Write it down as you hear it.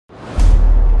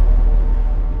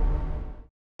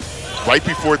right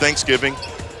before Thanksgiving.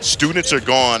 Students are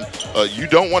gone. You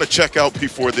don't want to check out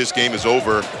before this game is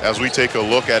over as we take a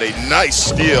look at a nice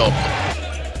steal.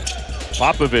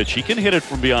 Popovic, he can hit it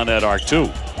from beyond that arc too.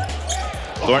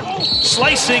 Thornton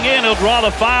slicing in, he'll draw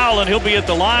the foul and he'll be at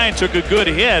the line. Took a good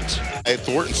hit. And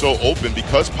Thornton so open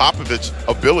because Popovic's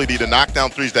ability to knock down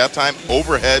threes that time,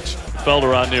 overhead.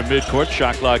 Felder on near midcourt,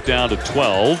 shot clock down to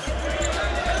 12.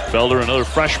 Felder, another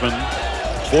freshman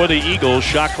for the Eagles,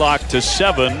 shot clock to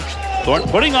 7.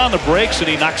 Thornton putting on the brakes and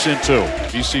he knocks in 2.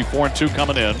 BC 4-2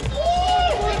 coming in.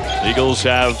 Eagles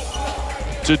have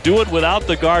to do it without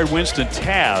the guard Winston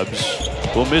Tabbs.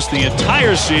 Will miss the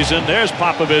entire season. There's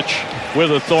Popovic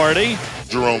with authority.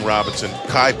 Jerome Robinson,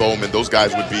 Kai Bowman, those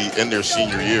guys would be in their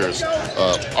senior years.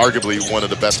 Arguably one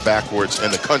of the best backcourts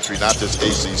in the country, not just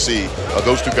ACC.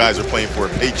 Those two guys are playing for a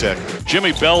paycheck.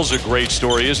 Jimmy Bell's a great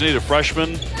story, isn't he? The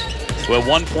freshman who at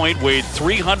one point weighed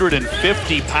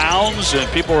 350 pounds,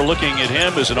 and people are looking at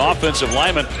him as an offensive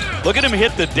lineman. Look at him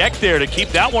hit the deck there to keep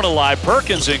that one alive.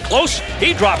 Perkins in close.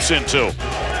 He drops in 2.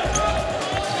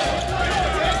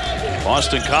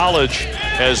 Boston College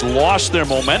has lost their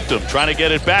momentum, trying to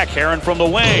get it back. Heron from the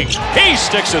wing. He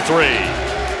sticks a 3.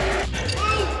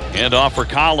 Hand off for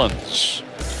Collins.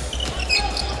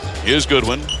 Here's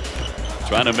Goodwin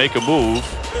trying to make a move.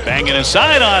 Banging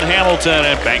inside on Hamilton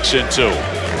and banks in 2.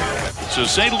 So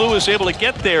St. Louis able to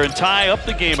get there and tie up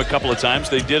the game a couple of times.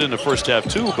 They did in the first half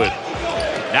too, but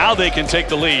now they can take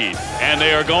the lead, and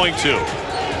they are going to.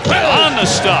 On the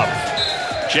stuff,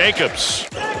 Jacobs.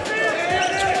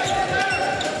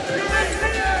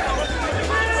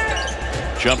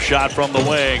 Jump shot from the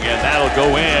wing, and that'll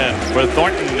go in for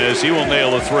Thornton as he will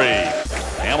nail a 3.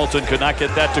 Hamilton could not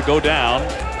get that to go down.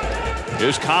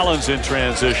 Here's Collins in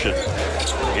transition.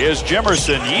 Here's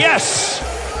Jimerson. Yes!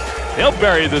 He'll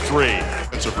bury the 3.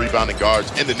 Of rebounding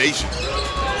guards in the nation.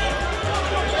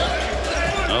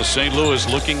 Now St. Louis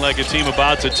looking like a team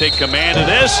about to take command of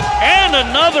this, and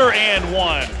another and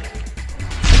one.